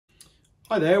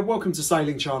Hi there, welcome to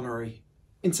Sailing Chandlery.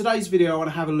 In today's video I want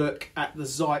to have a look at the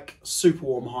Zhik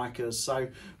Superwarm Hikers. So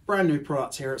brand new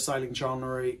product here at Sailing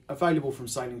Chandlery, available from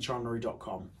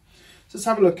sailingchandlery.com. So let's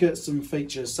have a look at some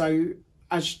features. So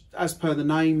as per the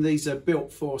name, these are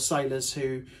built for sailors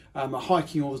who are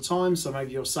hiking all the time. So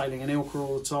maybe you're sailing an ilka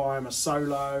all the time, a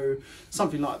solo,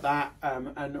 something like that,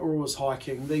 and are always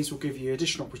hiking. These will give you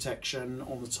additional protection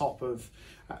on the top of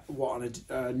what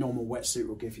a normal wetsuit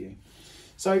will give you.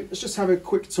 So let's just have a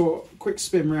quick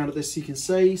spin around of this so you can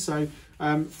see. So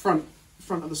front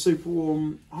of the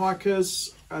Superwarm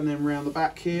Hikers, and then round the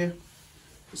back here.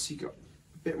 So you've got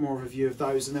a bit more of a view of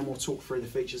those, and then we'll talk through the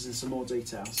features in some more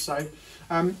detail. So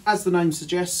as the name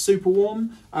suggests,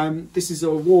 Superwarm, this is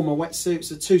a warmer wetsuit.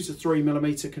 It's a 2 to 3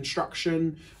 millimeter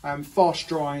construction, fast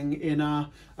drying inner,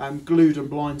 glued and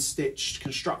blind stitched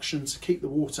construction to keep the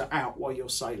water out while you're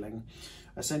sailing.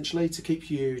 Essentially to keep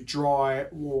you dry,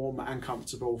 warm and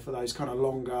comfortable for those kind of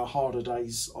longer, harder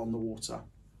days on the water.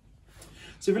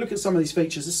 So if we look at some of these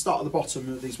features, let's start at the bottom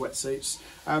of these wetsuits.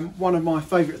 One of my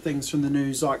favourite things from the new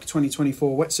Zhik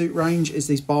 2024 wetsuit range is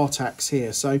these bartacks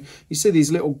here. So you see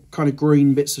these little kind of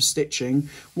green bits of stitching.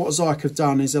 What Zhik have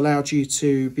done is allowed you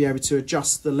to be able to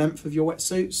adjust the length of your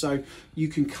wetsuit. So you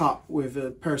can cut with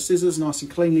a pair of scissors nice and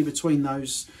cleanly between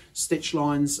those stitch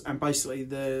lines, and basically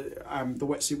the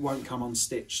wetsuit won't come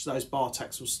unstitched. Those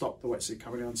bartacks will stop the wetsuit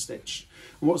coming unstitched.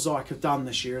 And what Zhik have done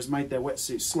this year is made their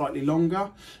wetsuits slightly longer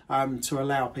to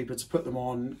allow people to put them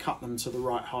on, cut them to the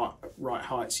right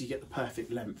height, so you get the perfect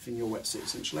length in your wetsuit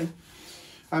essentially.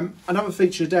 Another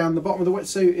feature down the bottom of the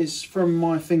wetsuit is from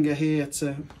my finger here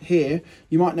to here,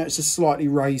 you might notice a slightly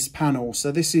raised panel.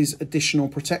 So this is additional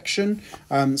protection,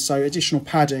 so additional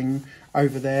padding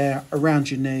over there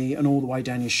around your knee and all the way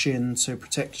down your shin to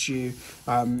protect you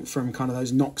from kind of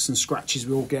those knocks and scratches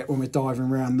we all get when we're diving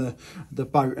around the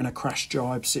boat in a crash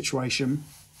jibe situation.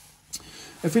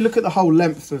 If we look at the whole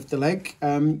length of the leg,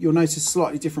 you'll notice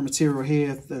slightly different material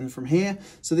here than from here.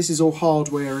 So this is all hard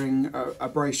wearing,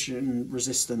 abrasion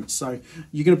resistant. So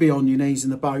you're going to be on your knees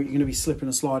in the boat, you're going to be slipping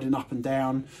and sliding up and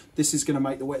down. This is going to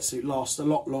make the wetsuit last a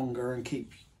lot longer and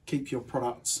keep your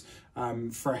products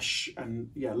fresh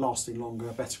and lasting longer,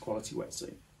 a better quality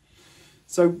wetsuit.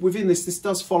 So within this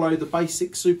does follow the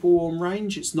basic Superwarm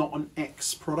range. It's not an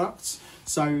X product.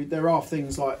 So there are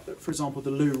things like, for example,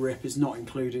 the loo rip is not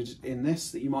included in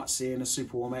this that you might see in a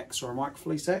Superwarm X or a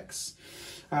Microfleece X.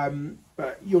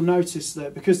 But you'll notice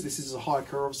that because this is a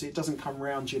hiker, obviously it doesn't come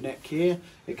around your neck here.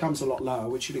 It comes a lot lower,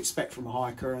 which you'd expect from a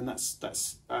hiker, and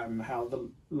that's how the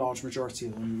large majority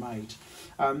of them are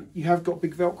made. You have got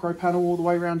big Velcro panel all the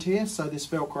way around here. So this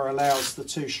Velcro allows the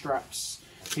two straps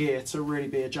here to really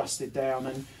be adjusted down,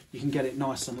 and you can get it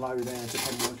nice and low there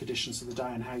depending on the conditions of the day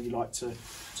and how you like to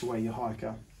wear your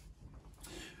hiker.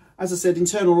 As I said,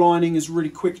 internal lining is really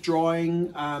quick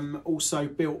drying, also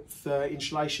built for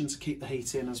insulation to keep the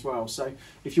heat in as well. So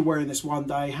if you're wearing this one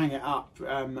day, hang it up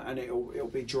and it'll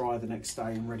be dry the next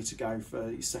day and ready to go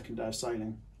for your second day of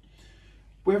sailing.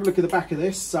 We have a look at the back of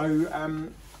this. So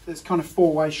there's kind of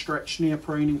four-way stretch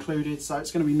neoprene included, so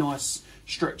it's going to be nice,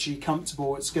 stretchy,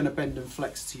 comfortable. It's going to bend and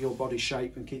flex to your body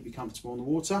shape and keep you comfortable on the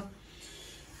water.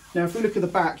 Now if we look at the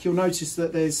back, you'll notice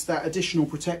that there's that additional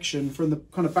protection from the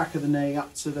kind of back of the knee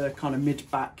up to the kind of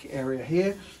mid-back area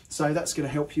here. So that's going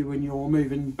to help you when you're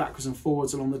moving backwards and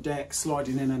forwards along the deck,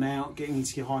 sliding in and out, getting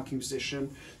into your hiking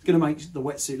position. It's going to make the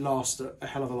wetsuit last a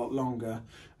hell of a lot longer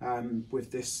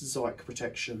with this Zhik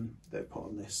protection they've put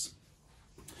on this.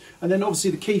 And then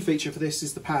obviously the key feature for this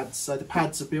is the pads. So the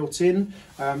pads are built in.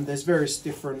 There's various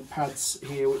different pads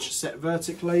here which are set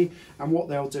vertically, and what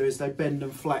they'll do is they bend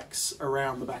and flex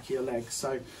around the back of your leg.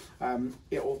 So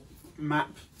it'll map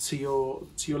to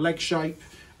your leg shape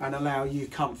and allow you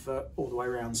comfort all the way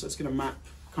around. So it's going to map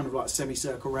kind of like a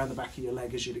semicircle around the back of your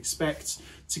leg as you'd expect,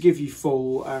 to give you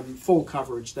full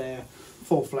coverage there,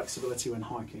 full flexibility when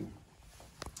hiking.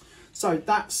 So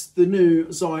that's the new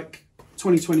Zhik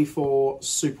 2024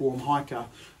 Superwarm Hiker.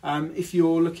 If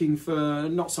you're looking for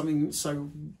not something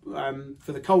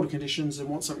for the colder conditions and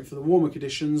want something for the warmer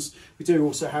conditions, we do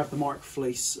also have the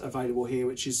Microfleece available here,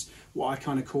 which is what I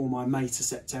kind of call my May to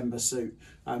September suit.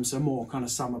 So more kind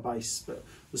of summer based, but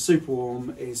the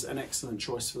Superwarm is an excellent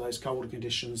choice for those colder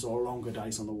conditions or longer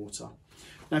days on the water.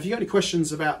 Now, if you've got any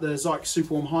questions about the Zhik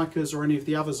Superwarm Hikers or any of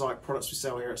the other Zhik products we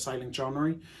sell here at Sailing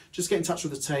Chandlery, just get in touch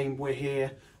with the team. We're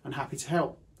here and happy to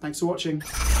help. Thanks for watching.